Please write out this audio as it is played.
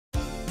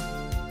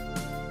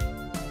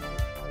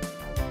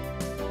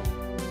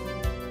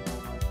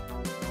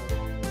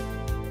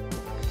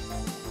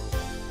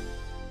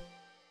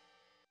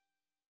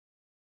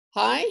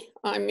Hi,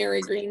 I'm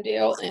Mary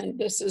Greendale, and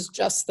this is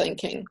Just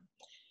Thinking.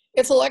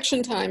 It's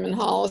election time in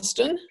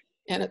Holliston,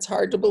 and it's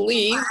hard to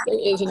believe there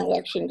is an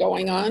election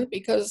going on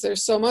because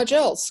there's so much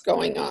else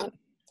going on.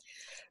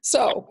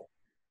 So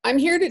I'm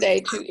here today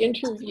to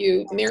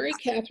interview Mary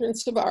Catherine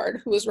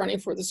Savard, who is running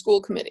for the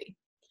school committee.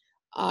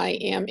 I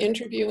am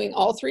interviewing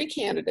all three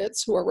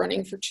candidates who are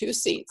running for 2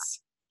 seats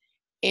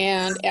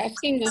and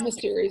asking them a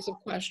series of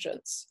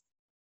questions.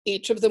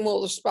 Each of them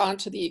will respond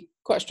to the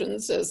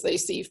questions as they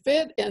see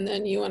fit, and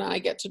then you and I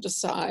get to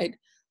decide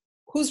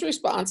whose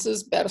response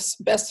is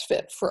best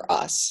fit for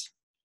us.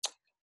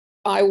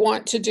 I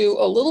want to do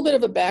a little bit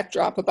of a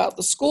backdrop about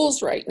the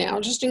schools right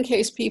now, just in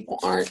case people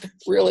aren't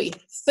really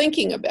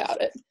thinking about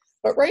it.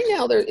 But right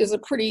now there is a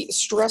pretty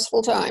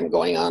stressful time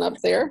going on up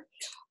there.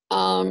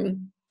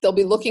 They'll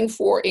be looking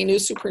for a new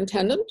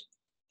superintendent.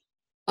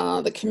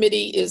 The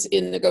committee is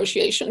in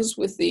negotiations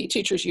with the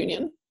teachers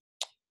union.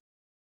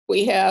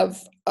 We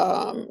have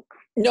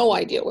no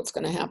idea what's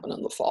going to happen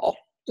in the fall.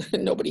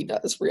 Nobody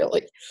does,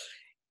 really.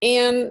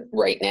 And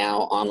right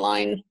now,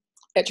 online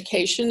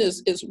education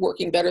is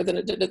working better than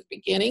it did at the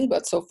beginning,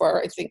 but so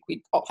far I think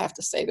we all have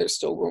to say there's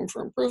still room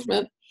for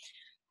improvement.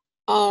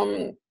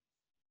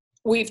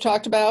 We've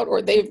talked about,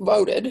 or they've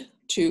voted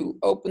to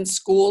open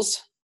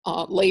schools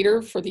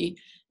later for the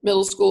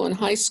middle school and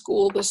high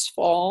school this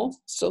fall,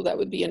 so that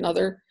would be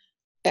another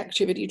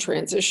activity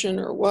transition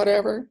or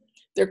whatever.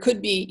 There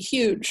could be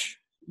huge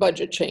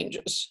budget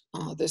changes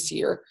this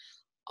year.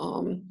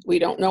 We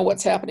don't know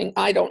what's happening.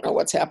 I don't know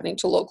what's happening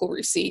to local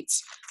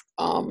receipts,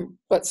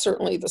 but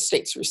certainly the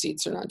state's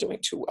receipts are not doing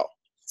too well.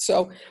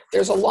 So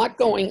there's a lot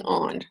going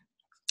on.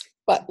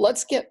 But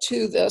let's get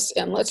to this,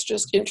 and let's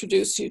just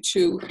introduce you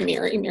to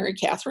Mary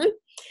Catherine.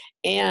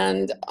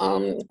 And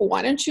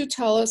why don't you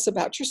tell us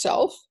about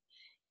yourself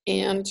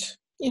and,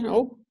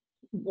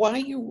 why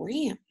you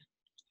ran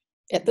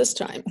at this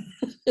time.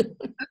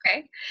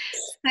 Okay.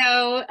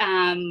 So,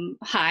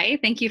 hi,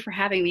 thank you for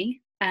having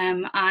me.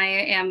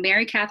 I am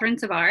Mary Catherine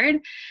Savard.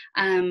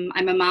 I'm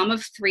a mom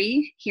of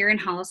 3 here in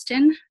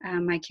Holliston.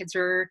 My kids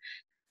are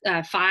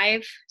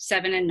 5,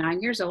 7, and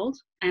 9 years old,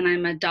 and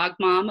I'm a dog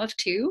mom of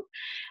 2.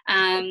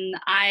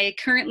 I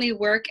currently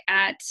work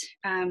at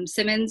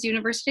Simmons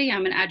University.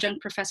 I'm an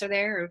adjunct professor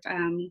there,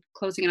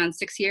 closing in on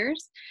 6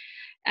 years.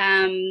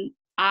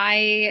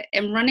 I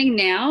am running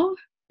now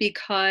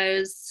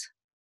because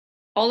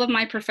all of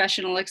my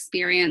professional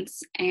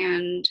experience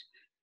and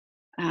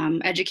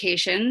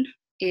education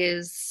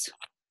is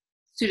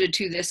suited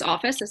to this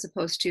office as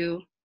opposed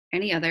to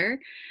any other.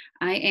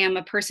 I am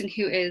a person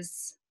who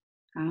is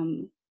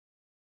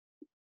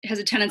has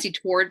a tendency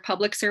toward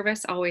public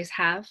service, always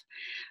have.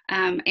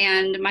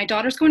 And my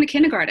daughter's going to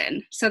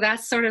kindergarten. So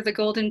that's sort of the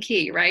golden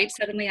key, right?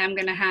 Suddenly I'm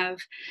going to have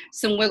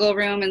some wiggle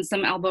room and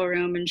some elbow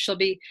room, and she'll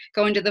be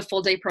going to the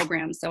full day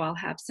program. So I'll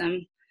have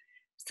some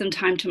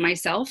time to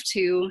myself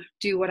to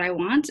do what I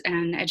want.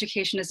 And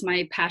education is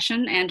my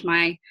passion and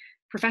my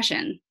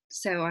profession.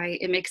 So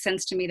it makes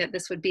sense to me that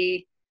this would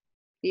be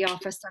the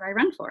office that I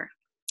run for.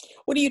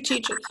 What do you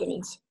teach at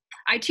Simmons?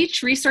 I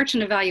teach research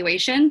and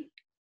evaluation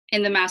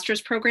in the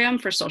master's program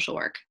for social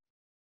work.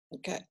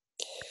 Okay.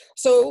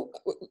 So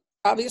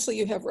obviously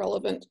you have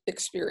relevant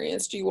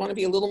experience. Do you want to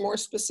be a little more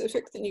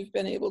specific than you've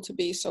been able to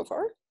be so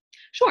far?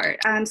 Sure.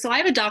 So I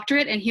have a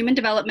doctorate in human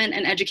development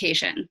and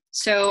education.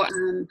 So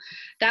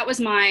that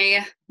was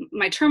my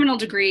terminal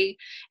degree,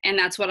 and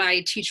that's what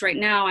I teach right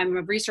now. I'm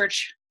a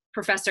researcher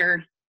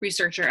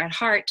at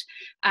heart,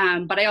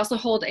 but I also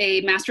hold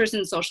a master's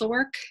in social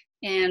work.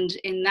 And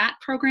in that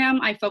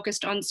program, I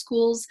focused on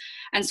schools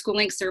and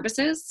schooling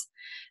services.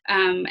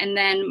 And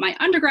then my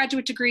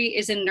undergraduate degree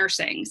is in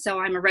nursing. So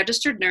I'm a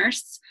registered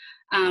nurse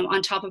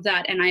on top of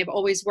that. And I've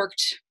always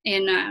worked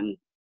in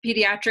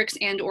pediatrics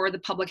and or the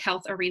public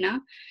health arena.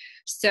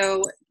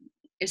 So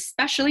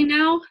especially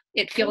now,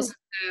 it feels as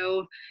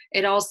though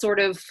it all sort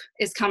of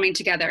is coming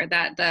together,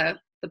 that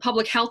the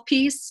public health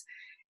piece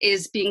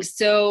is being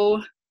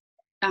so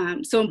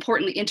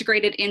importantly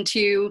integrated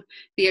into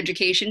the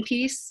education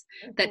piece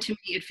that to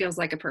me it feels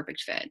like a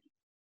perfect fit.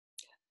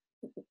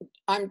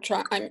 I'm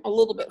a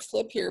little bit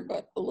flip here,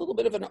 but a little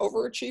bit of an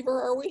overachiever,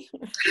 are we?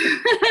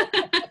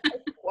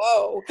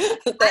 Whoa,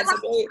 that's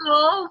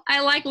cool.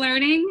 I like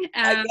learning.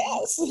 I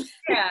guess.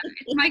 Yeah,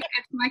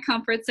 it's my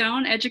comfort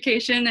zone.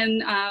 Education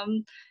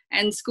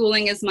and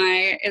schooling is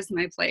my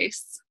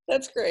place.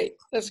 That's great.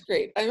 That's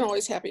great. I'm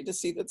always happy to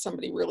see that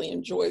somebody really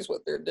enjoys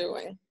what they're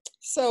doing.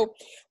 So,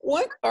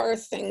 what are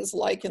things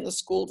like in the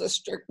school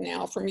district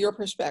now, from your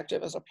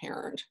perspective as a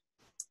parent?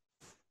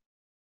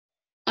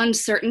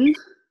 Uncertain.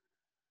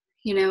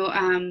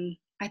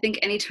 I think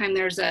anytime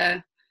there's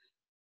an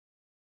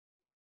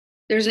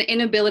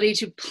inability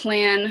to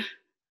plan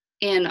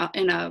in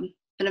a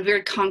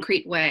very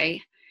concrete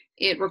way,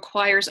 it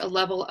requires a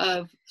level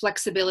of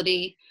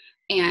flexibility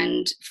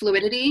and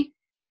fluidity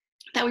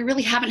that we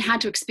really haven't had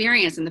to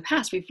experience in the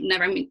past.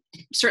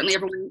 Certainly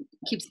everyone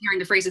keeps hearing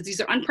the phrases,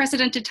 these are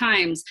unprecedented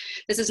times.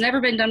 This has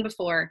never been done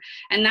before.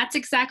 And that's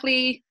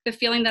exactly the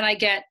feeling that I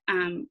get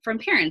from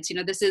parents.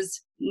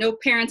 No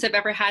parents have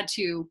ever had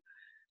to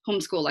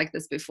homeschool like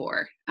this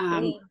before.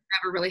 Mm. We've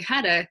never really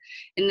had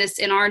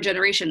in our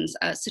generations,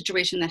 a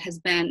situation that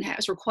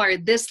has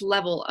required this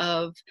level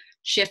of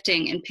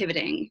shifting and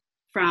pivoting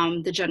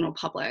from the general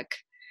public.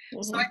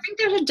 Mm-hmm. So I think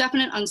there's a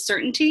definite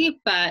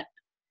uncertainty, but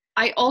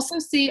I also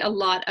see a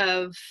lot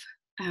of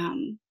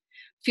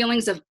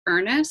feelings of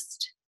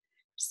earnest.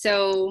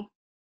 So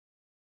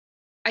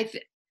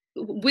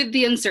with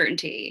the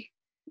uncertainty,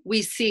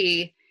 we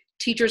see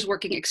teachers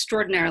working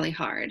extraordinarily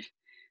hard,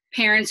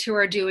 parents who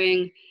are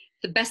doing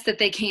the best that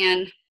they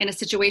can in a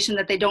situation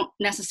that they don't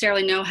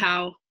necessarily know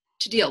how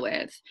to deal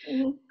with.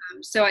 Mm-hmm.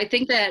 So I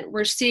think that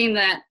we're seeing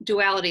that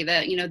duality,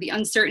 that, you know, the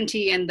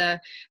uncertainty and the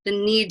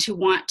need to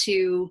want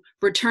to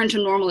return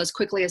to normal as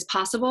quickly as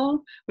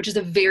possible, which is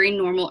a very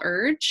normal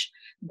urge.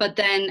 But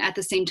then at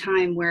the same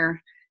time,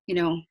 we're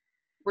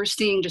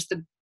seeing just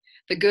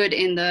the good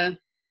in the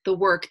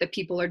work that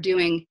people are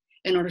doing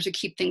in order to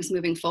keep things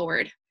moving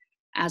forward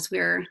as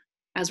we're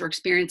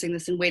experiencing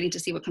this and waiting to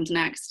see what comes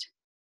next.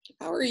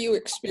 How are you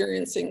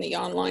experiencing the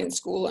online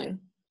schooling?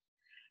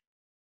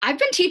 I've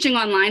been teaching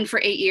online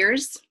for 8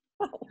 years.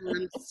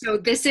 So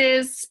this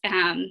is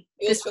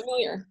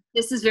familiar.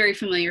 This is very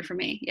familiar for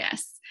me.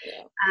 Yes.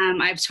 Yeah.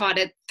 I've taught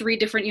at 3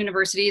 different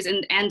universities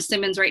and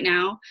Simmons right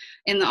now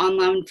in the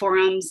online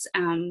forums,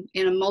 on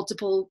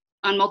multiple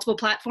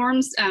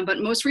platforms, but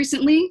most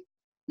recently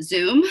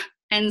Zoom.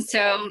 And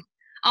so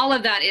all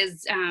of that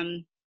is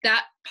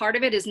that part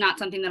of it is not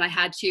something that I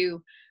had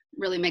to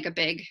really make a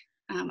big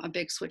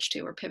switch to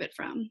or pivot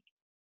from.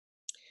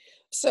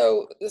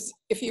 So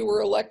if you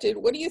were elected,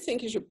 what do you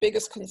think is your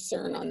biggest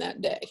concern on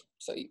that day?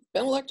 So you've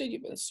been elected,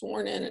 you've been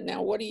sworn in, and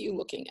now what are you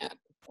looking at?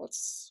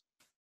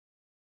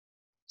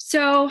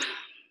 So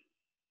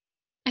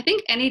I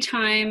think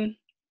anytime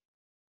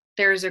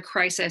there's a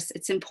crisis,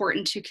 it's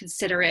important to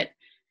consider it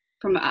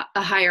from a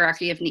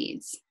hierarchy of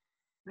needs,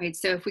 right?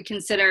 So if we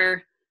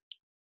consider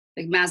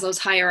like Maslow's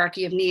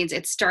hierarchy of needs,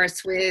 it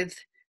starts with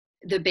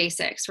the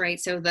basics, right?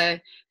 So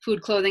the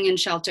food, clothing, and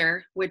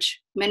shelter, which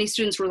many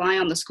students rely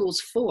on the schools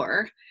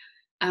for.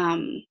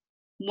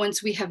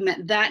 Once we have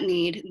met that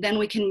need, then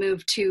we can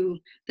move to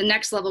the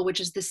next level, which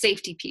is the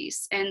safety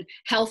piece, and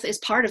health is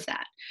part of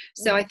that.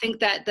 So I think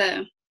that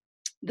the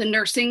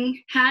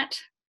nursing hat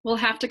will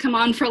have to come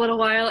on for a little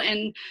while,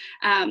 and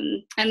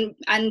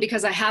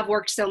because I have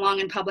worked so long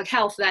in public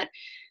health, that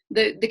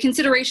the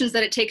considerations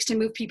that it takes to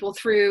move people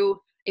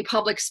through a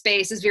public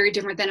space is very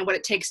different than what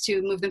it takes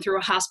to move them through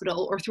a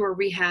hospital or through a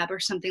rehab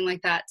or something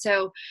like that.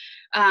 So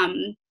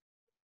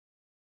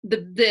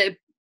the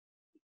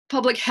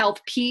public health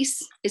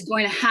piece is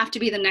going to have to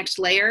be the next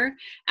layer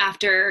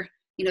after,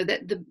 you know,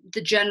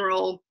 the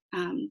general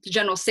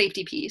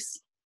safety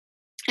piece.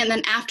 And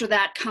then after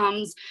that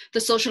comes the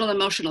social and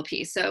emotional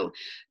piece. So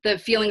the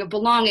feeling of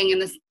belonging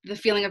and the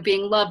feeling of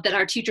being loved that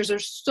our teachers are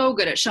so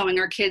good at showing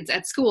our kids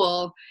at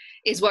school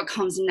is what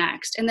comes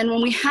next. And then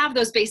when we have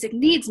those basic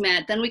needs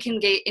met, then we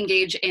can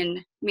engage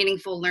in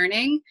meaningful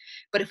learning.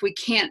 But if we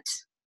can't,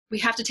 we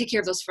have to take care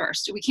of those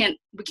first. We can't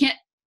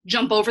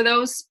jump over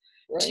those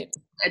to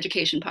the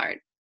education part.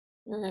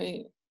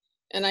 Right.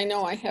 And I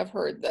know I have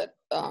heard that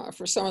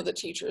for some of the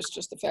teachers,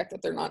 just the fact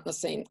that they're not in the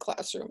same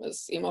classroom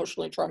is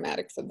emotionally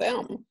traumatic for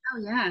them. Oh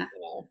yeah.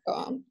 You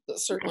know,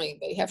 certainly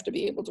they have to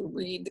be able to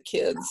read the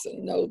kids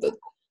and know that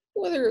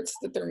whether it's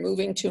that they're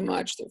moving too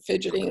much, they're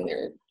fidgeting,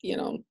 they're, you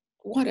know,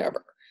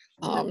 whatever.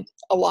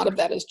 A lot of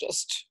that is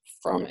just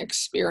from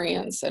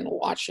experience and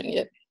watching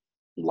it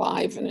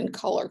live and in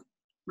color.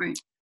 Right.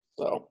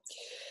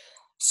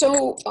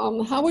 So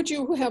how would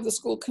you have the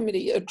school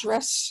committee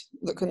address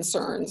the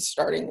concerns,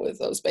 starting with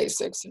those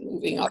basics and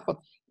moving up?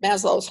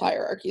 Maslow's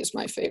hierarchy is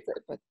my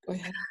favorite, but go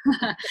ahead.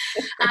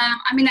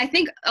 I mean, I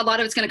think a lot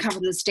of it's going to come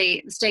from the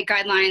state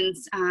guidelines,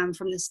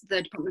 from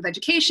the Department of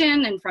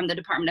Education and from the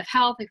Department of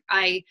Health.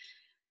 I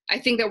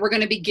think that we're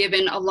going to be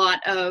given a lot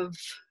of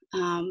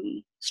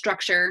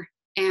structure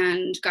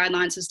and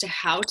guidelines as to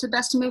how to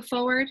best move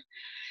forward.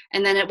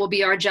 And then it will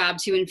be our job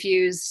to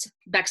infuse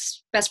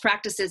best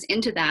practices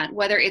into that,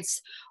 whether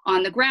it's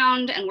on the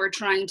ground and we're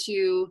trying to,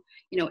 you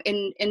know,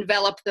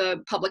 envelop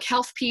the public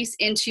health piece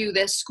into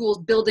the school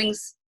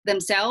buildings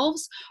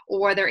themselves, or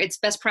whether it's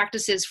best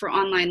practices for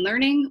online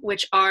learning,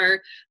 which are,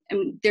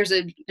 there's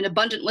an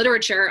abundant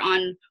literature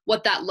on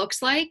what that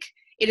looks like.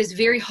 It is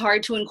very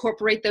hard to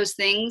incorporate those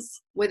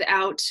things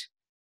without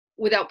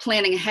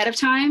planning ahead of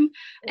time.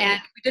 And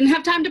we didn't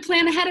have time to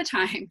plan ahead of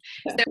time.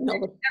 So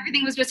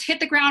everything was just hit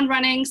the ground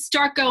running,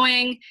 start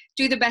going,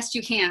 do the best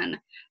you can.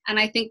 And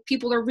I think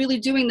people are really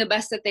doing the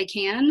best that they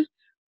can.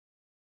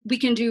 We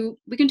can do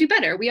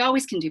better. We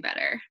always can do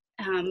better.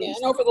 And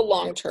over the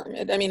long term,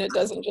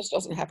 it just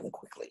doesn't happen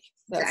quickly.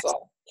 That's exactly.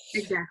 all.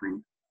 Exactly.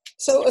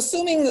 So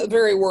assuming the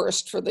very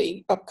worst for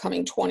the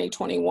upcoming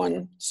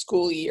 2021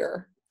 school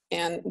year,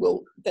 and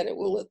that it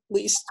will at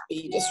least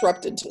be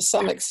disrupted to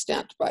some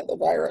extent by the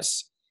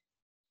virus,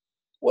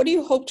 what do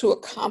you hope to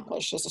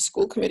accomplish as a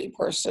school committee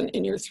person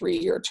in your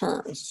 3-year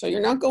terms? So you're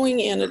not going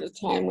in at a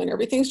time when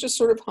everything's just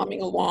sort of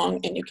humming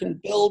along and you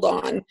can build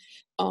on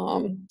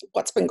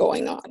what's been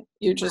going on.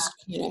 You just,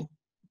 you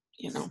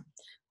know,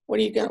 how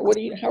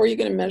are you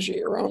going to measure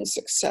your own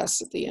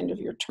success at the end of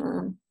your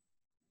term?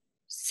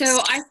 So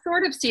I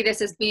sort of see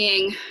this as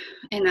being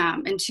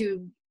in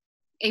two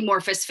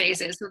amorphous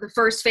phases. So the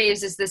first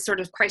phase is this sort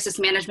of crisis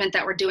management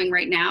that we're doing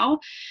right now.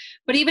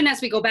 But even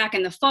as we go back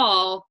in the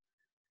fall,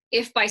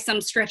 if by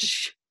some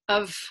stretch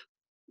of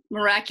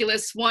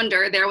miraculous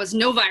wonder there was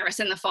no virus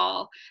in the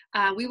fall,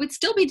 we would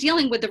still be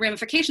dealing with the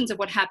ramifications of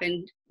what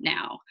happened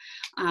now.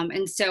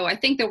 And so I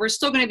think that we're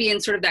still going to be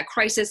in sort of that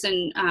crisis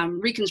and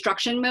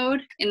reconstruction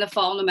mode in the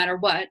fall, no matter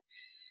what.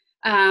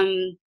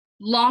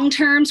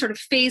 Long-term, sort of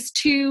phase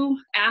 2,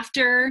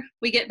 after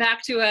we get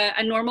back to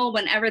a normal,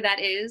 whenever that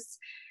is,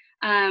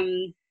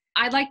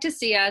 I'd like to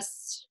see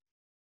us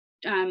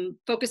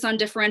focus on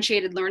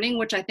differentiated learning,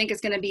 which I think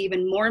is going to be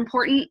even more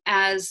important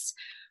as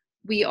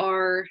we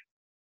are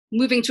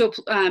moving to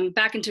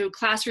back into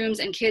classrooms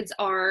and kids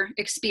are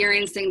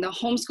experiencing the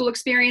homeschool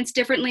experience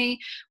differently.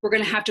 We're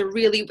going to have to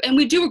really, and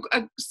we do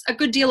a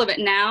good deal of it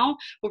now,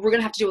 but we're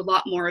going to have to do a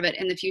lot more of it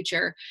in the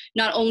future,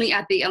 not only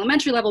at the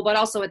elementary level, but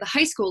also at the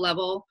high school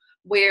level,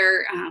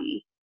 where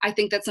I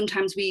think that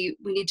sometimes we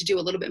need to do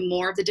a little bit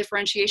more of the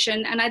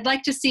differentiation. And I'd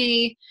like to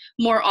see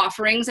more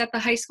offerings at the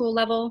high school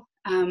level,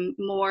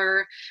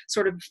 more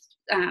sort of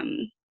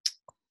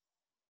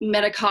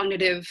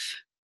metacognitive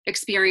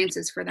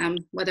experiences for them,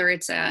 whether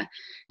it's an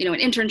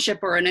internship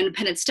or an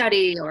independent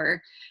study,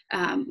 or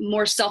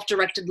more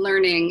self-directed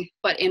learning,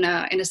 but in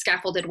a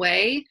scaffolded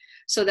way,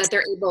 so that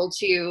they're able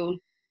to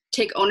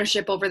take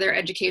ownership over their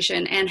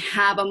education and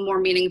have a more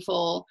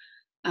meaningful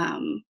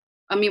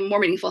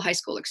high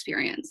school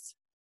experience.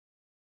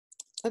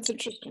 That's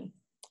interesting.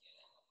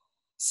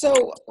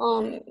 So,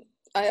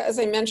 as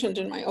I mentioned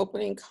in my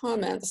opening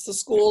comments, the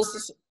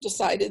schools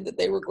decided that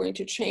they were going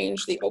to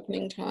change the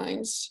opening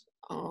times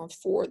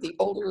for the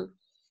older,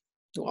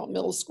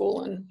 middle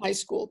school and high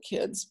school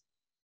kids,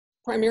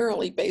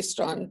 primarily based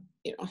on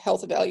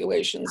health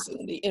evaluations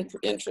and the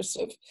interest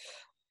of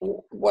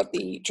what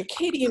the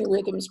circadian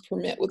rhythms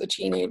permit with a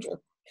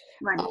teenager.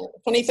 Right.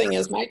 Funny thing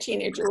is, my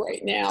teenager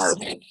right now,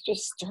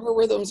 her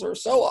rhythms are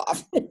so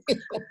off. Good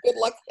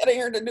luck getting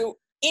her to do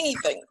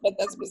anything, but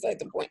that's beside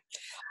the point.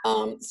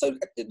 So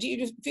do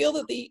you feel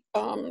that the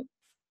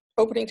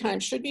opening time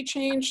should be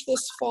changed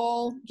this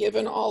fall,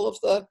 given all of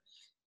the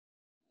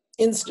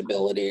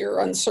instability or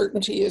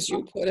uncertainty, as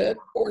you put it,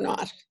 or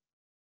not?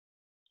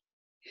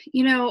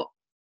 The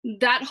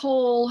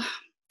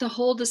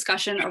whole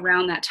discussion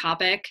around that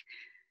topic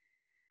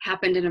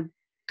happened in a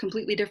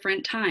completely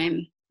different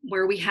time,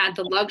 where we had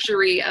the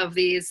luxury of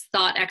these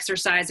thought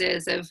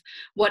exercises of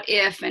what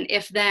if and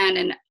if then,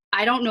 and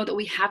I don't know that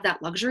we have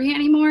that luxury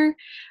anymore.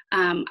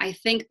 I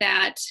think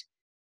that,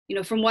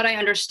 from what I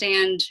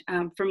understand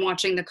from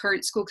watching the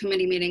current school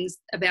committee meetings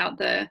about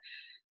the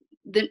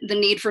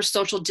need for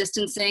social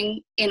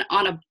distancing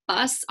on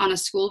a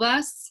school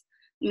bus,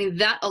 I mean,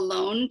 that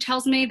alone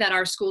tells me that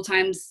our school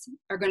times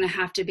are going to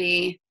have to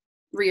be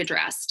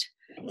readdressed,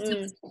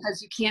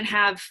 because you can't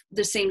have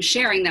the same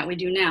sharing that we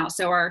do now.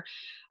 So our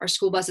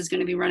school bus is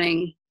going to be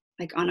running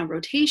like on a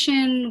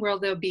rotation, where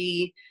there'll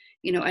be,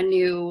 a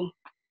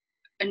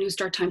new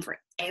start time for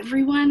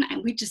everyone,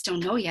 and we just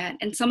don't know yet.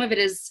 And some of it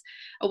is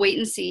a wait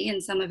and see,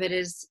 and some of it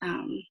is,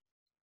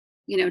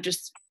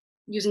 just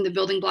using the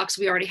building blocks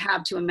we already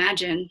have to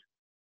imagine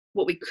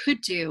what we could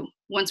do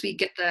once we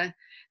get the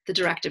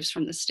directives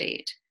from the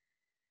state.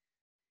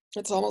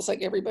 It's almost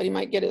like everybody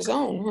might get his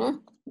own, huh?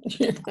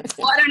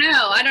 Well, I don't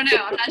know.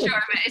 I'm not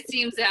sure, but it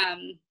seems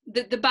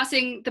the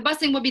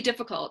busing would be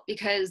difficult,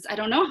 because I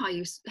don't know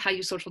how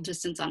you social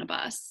distance on a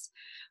bus,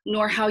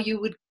 nor how you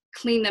would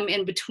clean them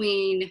in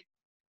between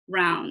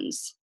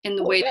rounds in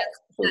the way that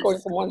we're going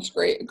from one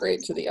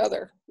grade to the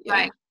other.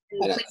 Right.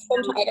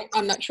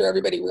 I'm not sure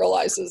everybody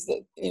realizes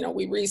that,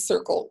 we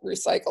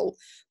recycle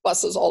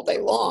buses all day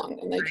long,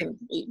 and they can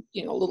be,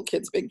 little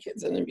kids, big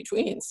kids, and in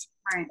betweens.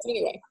 Right.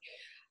 Anyway,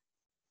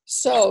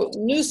 so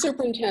new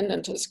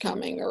superintendent is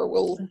coming, or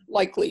will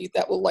likely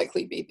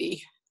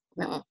be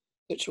the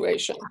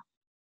situation.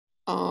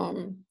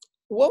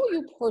 What will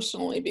you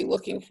personally be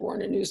looking for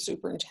in a new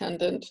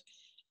superintendent?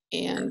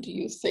 And do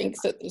you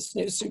think that this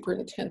new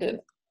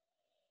superintendent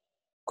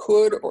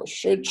could or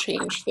should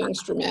change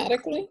things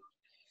dramatically,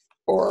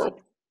 or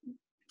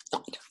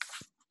not?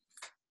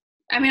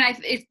 I mean,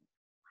 it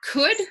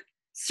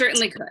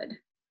certainly could,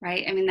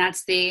 right? I mean,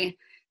 that's a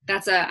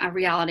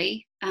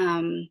reality.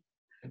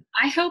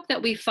 I hope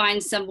that we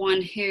find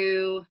someone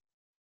who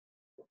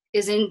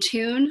is in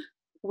tune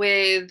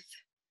with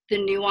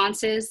the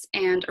nuances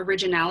and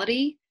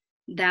originality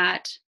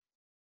that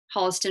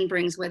Holliston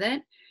brings with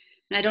it.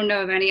 And I don't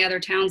know of any other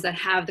towns that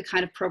have the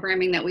kind of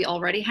programming that we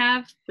already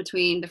have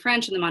between the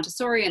French and the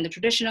Montessori and the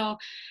traditional.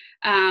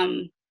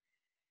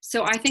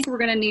 So I think we're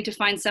going to need to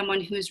find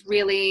someone who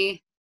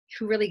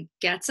really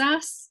gets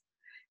us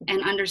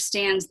and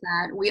understands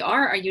that we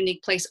are a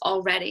unique place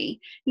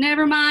already.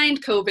 Never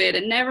mind COVID,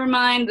 and never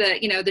mind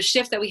the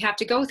shift that we have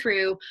to go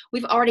through.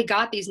 We've already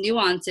got these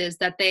nuances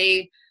that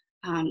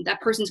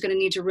that person's going to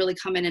need to really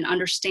come in and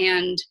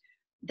understand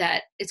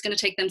that it's going to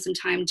take them some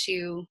time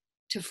to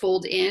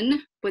fold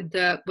in with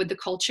the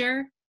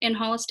culture in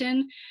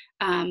Holliston,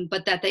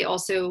 but that they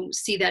also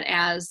see that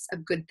as a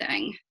good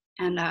thing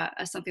and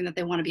as something that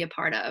they want to be a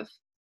part of.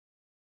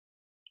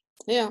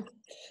 Yeah.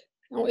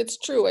 No, it's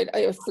true.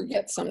 I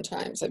forget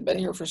sometimes. I've been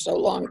here for so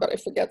long, but I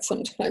forget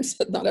sometimes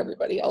that not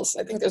everybody else.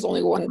 I think there's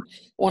only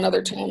one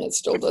other town that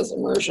still does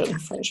immersion,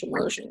 French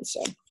immersion.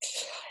 So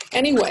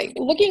anyway,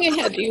 looking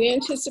ahead, do you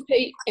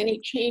anticipate any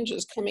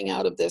changes coming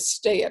out of this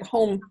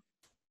stay-at-home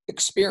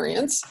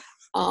experience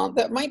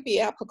that might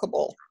be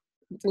applicable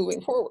moving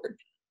forward?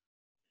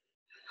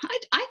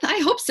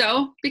 I hope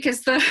so,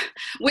 because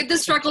with the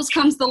struggles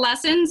comes the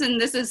lessons, and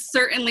this is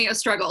certainly a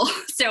struggle.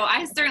 So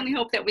I certainly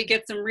hope that we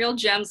get some real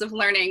gems of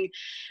learning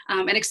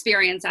and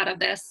experience out of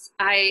this.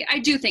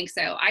 I do think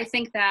so. I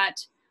think that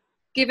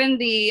given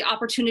the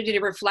opportunity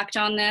to reflect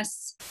on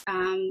this,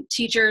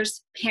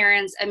 teachers,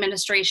 parents,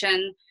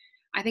 administration,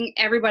 I think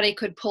everybody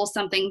could pull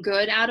something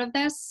good out of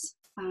this,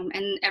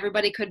 and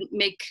everybody could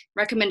make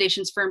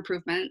recommendations for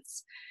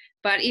improvements.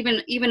 But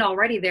even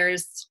already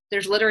there's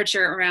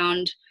literature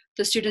around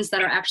the students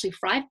that are actually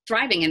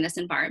thriving in this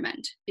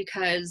environment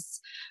because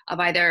of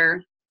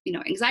either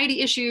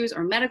anxiety issues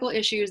or medical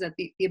issues, that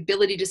the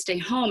ability to stay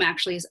home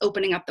actually is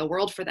opening up the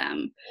world for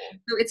them.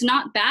 So it's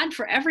not bad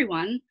for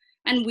everyone,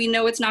 and we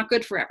know it's not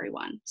good for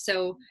everyone.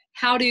 So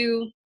how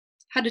to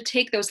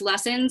take those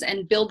lessons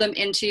and build them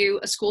into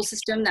a school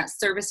system that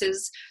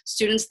services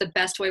students the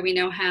best way we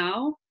know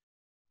how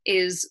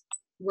is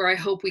where I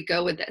hope we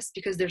go with this,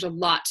 because there's a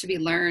lot to be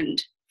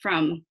learned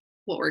from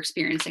what we're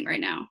experiencing right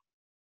now.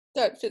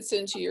 That fits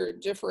into your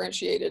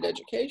differentiated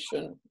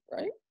education,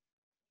 right?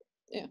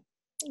 Yeah,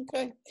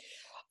 okay.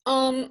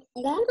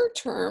 Longer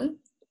term,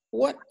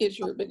 what is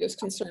your biggest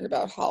concern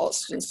about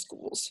Holliston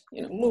schools?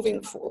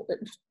 Moving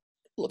forward,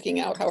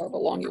 looking out however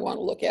long you want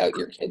to look out,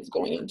 your kids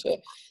going into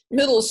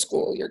middle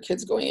school, your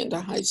kids going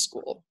into high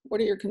school. What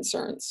are your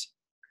concerns?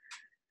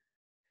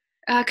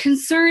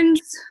 Concerns,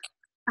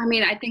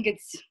 I think it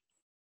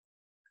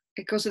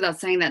goes without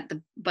saying that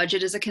the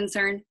budget is a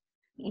concern.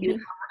 Mm-hmm.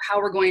 How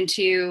we're going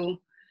to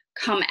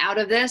come out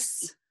of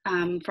this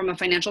from a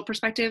financial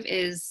perspective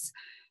is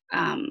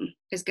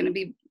going to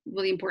be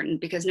really important,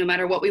 because no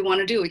matter what we want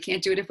to do, we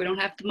can't do it if we don't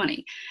have the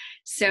money.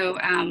 So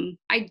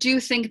I do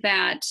think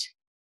that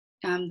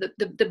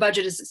the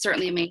budget is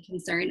certainly a main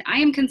concern. I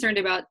am concerned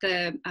about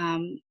the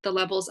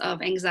levels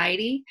of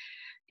anxiety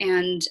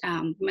and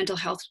mental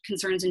health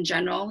concerns in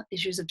general,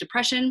 issues of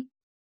depression,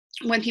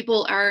 when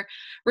people are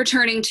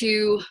returning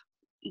to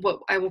what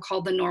I will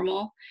call the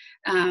normal,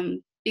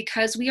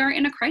 because we are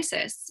in a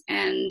crisis,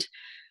 and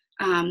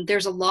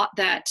there's a lot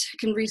that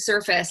can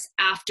resurface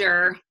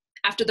after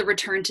the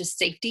return to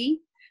safety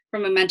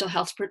from a mental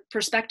health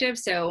perspective.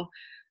 So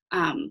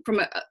from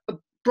a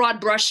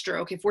broad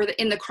brushstroke, if we're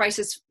in the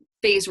crisis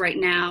phase right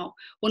now,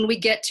 when we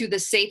get to the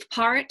safe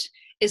part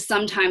is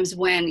sometimes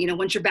when,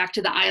 once you're back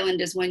to the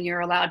island, is when you're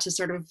allowed to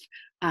sort of,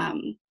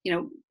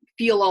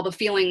 feel all the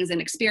feelings and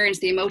experience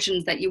the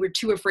emotions that you were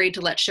too afraid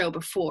to let show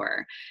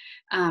before.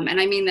 And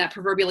I mean that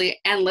proverbially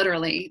and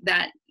literally,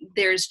 that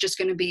there's just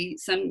going to be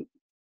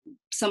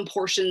some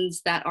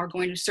portions that are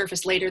going to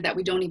surface later that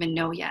we don't even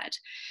know yet.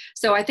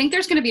 So I think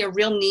there's going to be a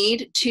real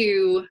need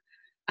to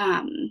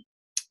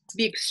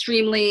be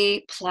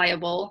extremely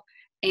pliable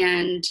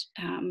and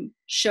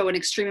show an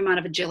extreme amount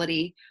of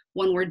agility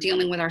when we're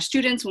dealing with our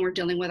students, when we're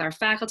dealing with our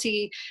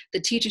faculty, the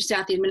teaching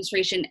staff, the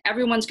administration.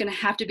 Everyone's going to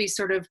have to be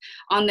sort of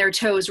on their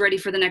toes, ready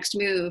for the next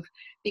move,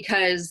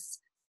 because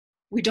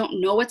we don't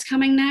know what's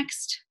coming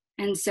next.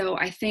 And so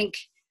I think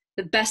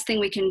the best thing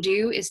we can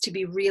do is to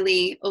be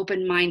really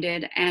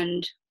open-minded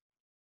and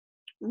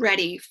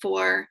ready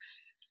for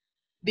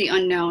the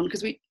unknown,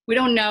 because we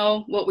don't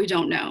know what we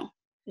don't know.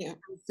 Yeah.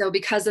 So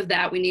because of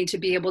that, we need to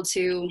be able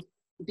to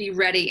be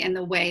ready in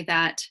the way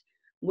that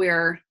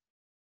we're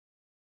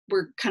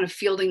kind of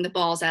fielding the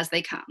balls as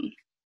they come.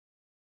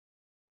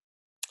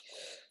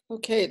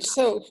 Okay,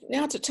 so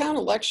now to town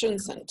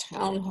elections and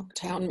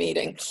town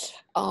meeting.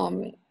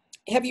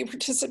 Have you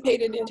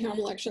participated in town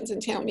elections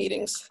and town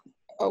meetings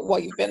while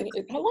you've been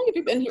here? How long have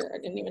you been here? I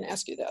didn't even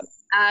ask you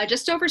that.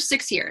 Just over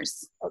 6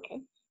 years.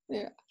 Okay,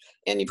 yeah.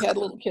 And you've had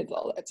little kids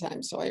all that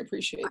time, so I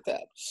appreciate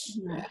that.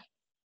 Yeah.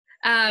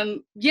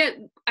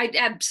 I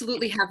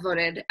absolutely have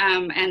voted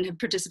and have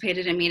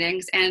participated in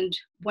meetings. And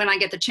when I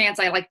get the chance,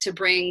 I like to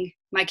bring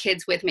my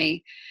kids with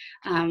me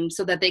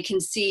so that they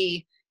can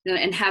see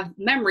and have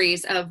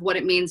memories of what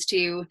it means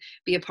to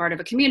be a part of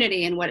a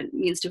community, and what it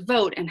means to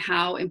vote, and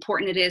how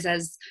important it is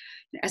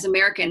as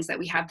Americans that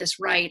we have this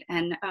right,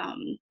 and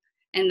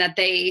that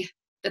they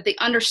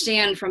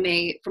understand from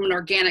an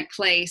organic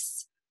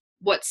place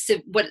what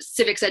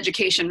civics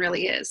education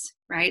really is,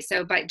 right?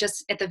 So by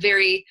just at the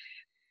very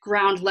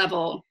ground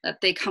level, that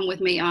they come with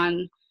me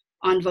on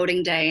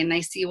voting day, and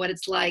they see what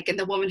it's like. And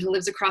the woman who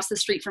lives across the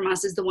street from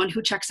us is the one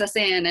who checks us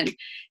in. And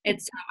I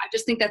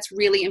just think that's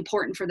really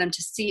important for them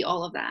to see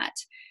all of that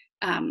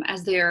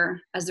as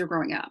they're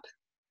growing up.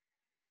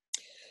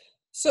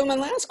 So my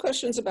last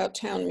question is about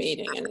town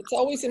meeting, and it's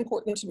always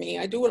important to me.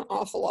 I do an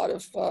awful lot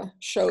of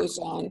shows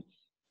on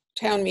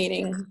town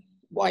meeting,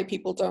 why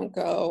people don't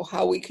go,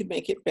 how we could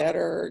make it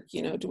better.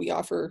 You know, do we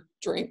offer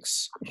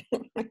drinks? You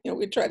know,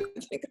 we try to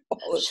think of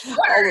all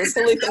the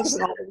silly things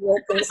and all the real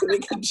things that we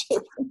could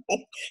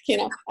do. You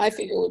know, I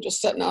figure we're just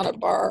setting on a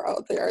bar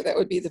out there. That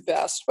would be the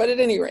best. But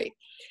at any rate,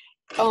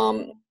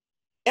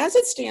 as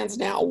it stands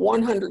now,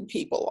 100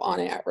 people on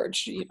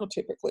average, you know,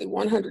 typically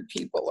 100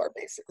 people are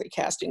basically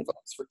casting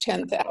votes for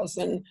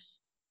 10,000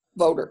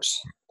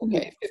 voters.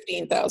 Okay,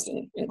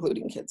 15,000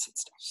 including kids and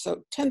stuff.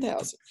 So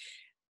 10,000.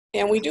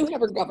 And we do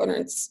have a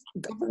governance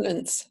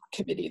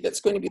committee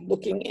that's going to be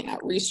looking at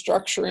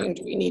restructuring.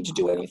 Do we need to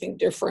do anything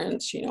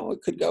different? You know,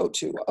 it could go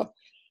to a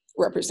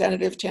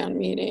representative town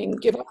meeting,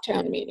 give up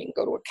town meeting,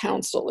 go to a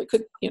council. It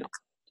could, you know,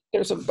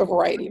 there's a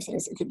variety of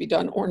things that could be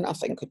done, or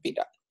nothing could be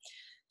done.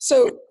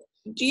 So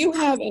do you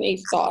have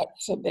any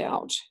thoughts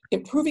about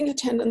improving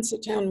attendance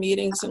at town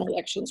meetings and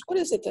elections? What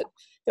is it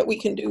that we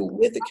can do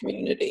with the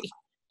community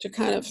to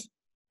kind of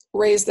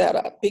raise that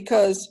up?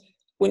 Because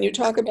when you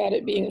talk about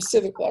it being a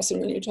civic lesson,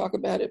 when you talk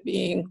about it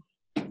being,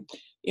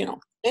 you know,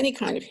 any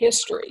kind of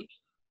history,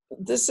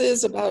 this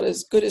is about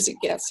as good as it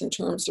gets in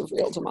terms of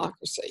real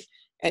democracy.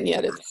 And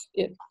yet it's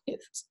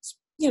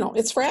you know,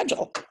 it's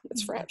fragile.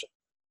 It's fragile.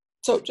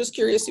 So just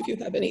curious if you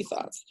have any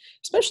thoughts,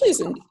 especially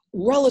as a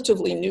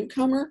relatively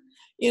newcomer,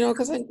 you know,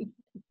 because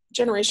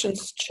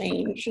generations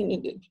change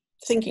and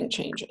thinking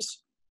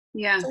changes.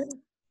 Yeah.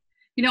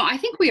 You know, I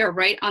think we are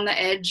right on the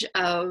edge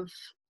of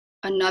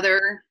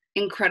another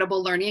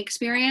incredible learning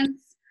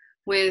experience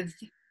with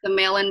the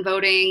mail-in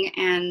voting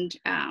and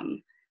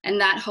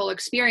that whole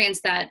experience,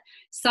 that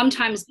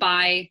sometimes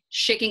by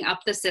shaking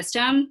up the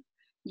system,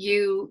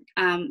 you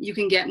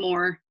can get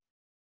more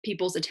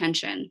people's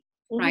attention,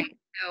 right?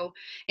 So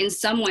in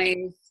some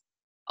ways,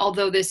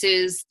 although this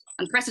is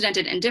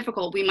unprecedented and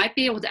difficult, we might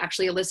be able to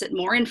actually elicit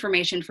more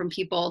information from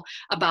people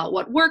about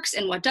what works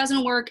and what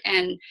doesn't work,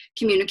 and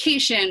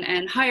communication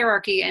and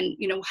hierarchy, and,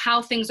 you know,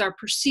 how things are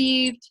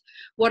perceived.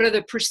 What are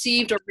the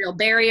perceived or real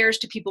barriers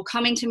to people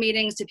coming to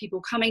meetings, to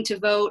people coming to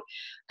vote?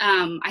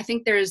 I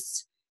think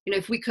there's, you know,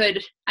 if we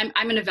could, I'm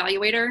an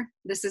evaluator.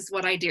 This is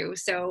what I do.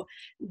 So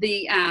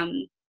the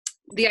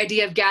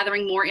idea of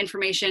gathering more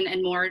information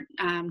and more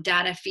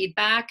data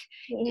feedback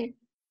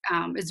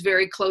is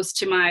very close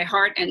to my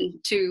heart and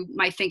to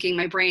my thinking,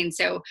 my brain.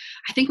 So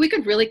I think we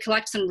could really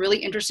collect some really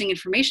interesting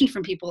information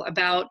from people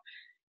about,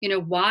 you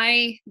know,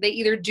 why they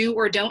either do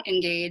or don't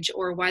engage,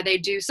 or why they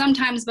do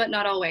sometimes but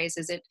not always.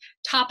 Is it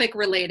topic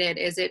related?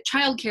 Is it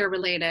childcare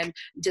related?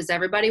 Does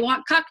everybody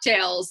want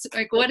cocktails?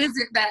 Like, what is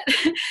it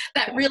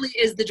that really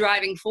is the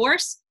driving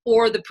force,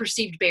 or the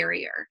perceived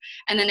barrier?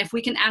 And then if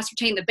we can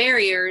ascertain the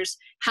barriers,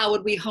 how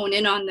would we hone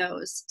in on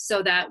those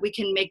so that we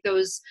can make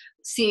those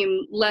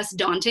seem less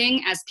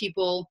daunting as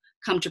people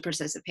come to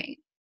participate?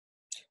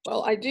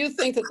 Well, I do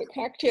think that the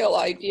cocktail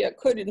idea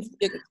could,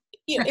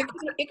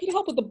 it could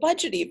help with the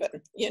budget even,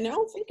 you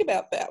know, think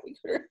about that. We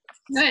could.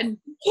 Good.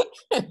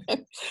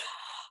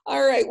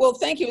 All right, well,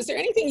 thank you. Is there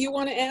anything you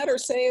want to add or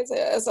say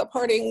as a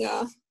parting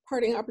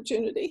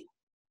opportunity?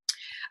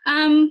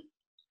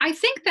 I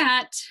think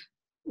that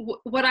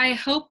what I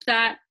hope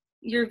that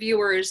your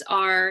viewers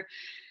are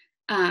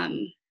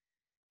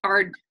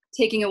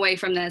taking away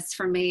from this,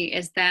 from me,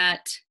 is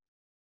that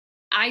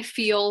I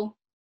feel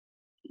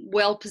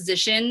well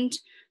positioned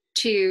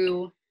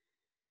to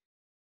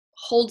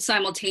hold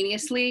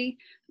simultaneously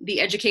the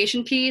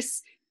education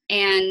piece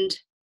and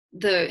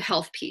the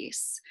health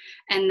piece,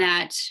 and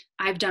that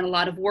I've done a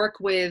lot of work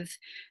with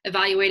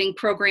evaluating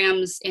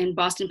programs in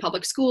Boston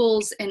Public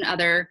Schools, in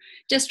other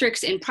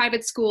districts, in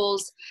private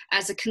schools,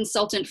 as a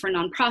consultant for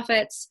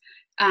nonprofits.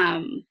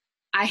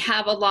 I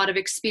have a lot of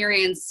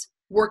experience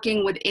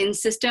working within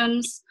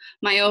systems.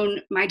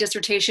 My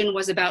dissertation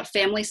was about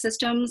family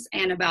systems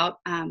and about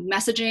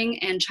messaging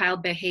and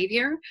child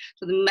behavior.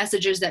 So the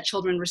messages that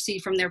children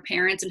receive from their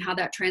parents and how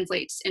that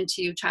translates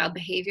into child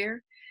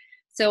behavior.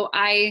 So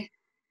I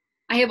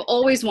have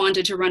always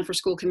wanted to run for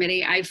school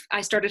committee.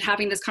 I started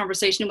having this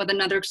conversation with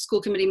another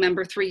school committee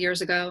member 3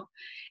 years ago.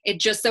 It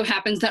just so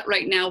happens that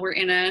right now we're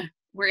in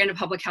a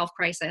public health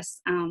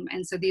crisis.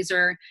 And so these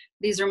are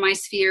my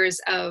spheres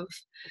of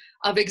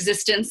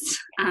existence,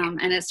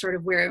 and it's sort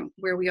of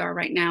where we are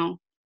right now.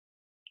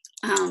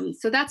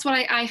 So that's what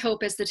I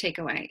hope is the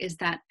takeaway, is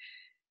that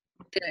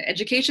the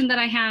education that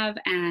I have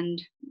and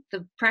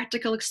the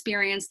practical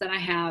experience that I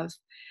have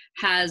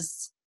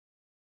has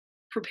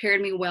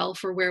prepared me well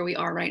for where we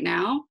are right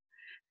now.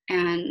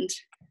 And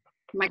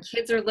my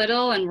kids are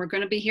little and we're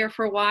going to be here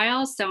for a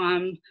while, so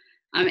I'm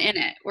in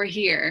it. We're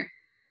here,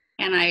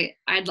 and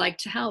I'd like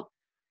to help.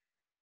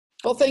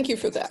 Well, thank you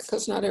for that,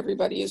 because not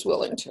everybody is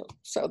willing to.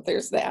 So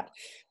there's that.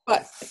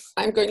 But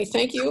I'm going to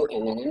thank you,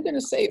 and then I'm going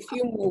to say a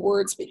few more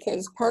words,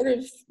 because part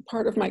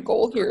of my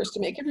goal here is to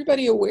make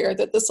everybody aware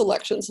that this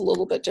election's a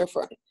little bit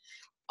different.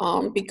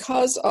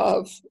 Because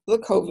of the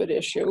COVID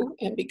issue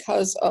and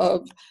because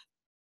of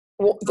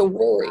the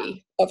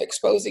worry of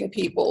exposing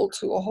people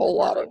to a whole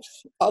lot of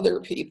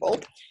other people,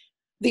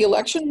 the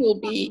election will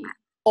be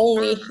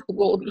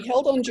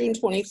held on June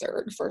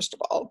 23rd, first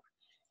of all.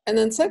 And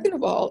then second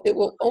of all, it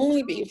will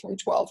only be from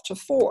 12 to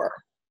 4.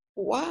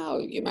 Wow,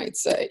 you might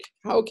say,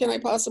 how can I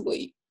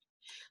possibly?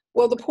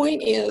 Well, the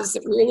point is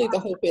that really the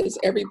hope is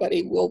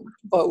everybody will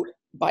vote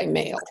by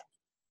mail.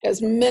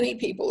 As many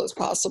people as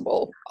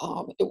possible,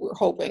 we're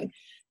hoping,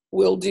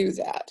 will do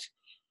that.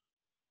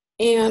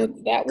 And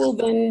that will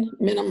then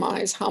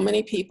minimize how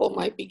many people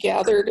might be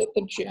gathered at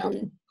the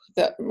gym,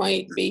 that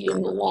might be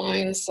in the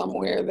line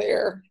somewhere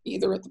there,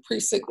 either at the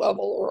precinct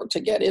level or to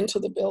get into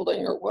the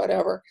building or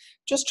whatever.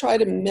 Just try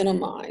to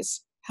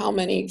minimize how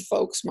many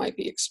folks might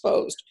be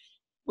exposed.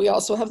 We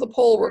also have the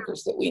poll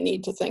workers that we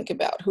need to think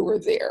about who are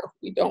there.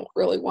 We don't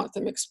really want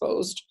them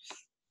exposed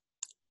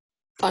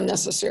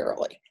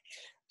unnecessarily.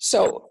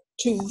 So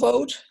to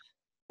vote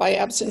by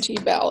absentee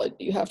ballot,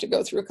 you have to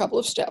go through a couple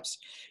of steps.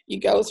 You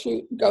go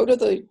to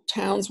the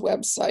town's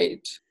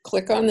website,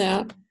 click on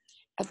that.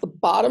 At the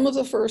bottom of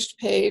the first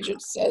page,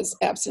 it says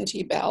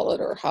absentee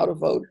ballot or how to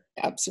vote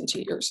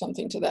absentee or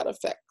something to that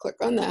effect. Click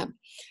on that. And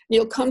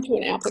you'll come to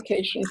an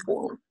application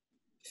form.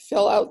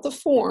 Fill out the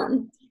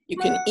form. You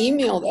can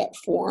email that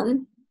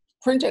form,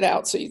 print it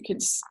out so you can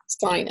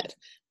sign it.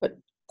 But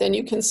then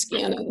you can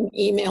scan it and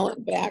email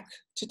it back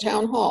to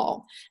Town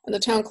Hall. And the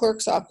town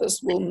clerk's office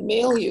will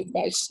mail you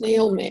by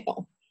snail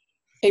mail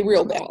a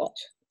real ballot,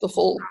 the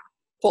full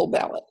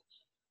ballot.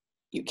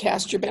 You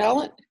cast your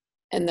ballot,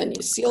 and then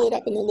you seal it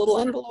up in a little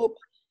envelope,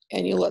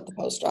 and you let the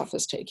post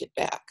office take it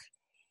back.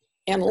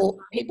 And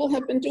people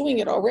have been doing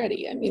it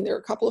already. I mean, there are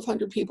a couple of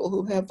hundred people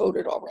who have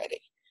voted already.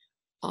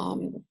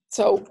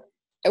 So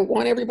I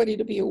want everybody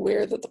to be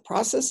aware that the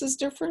process is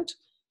different,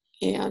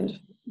 and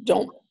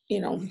don't,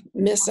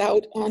 miss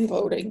out on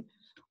voting,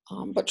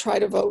 but try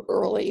to vote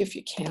early if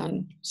you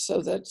can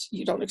so that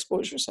you don't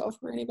expose yourself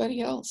or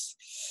anybody else.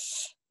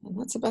 And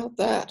that's about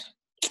that.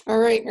 All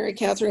right, Mary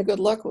Catherine, good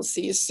luck. We'll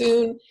see you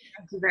soon.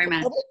 Thank you very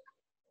much.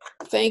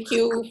 Thank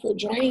you for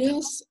joining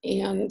us,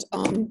 and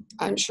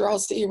I'm sure I'll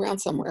see you around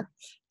somewhere.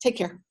 Take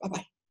care.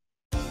 Bye-bye.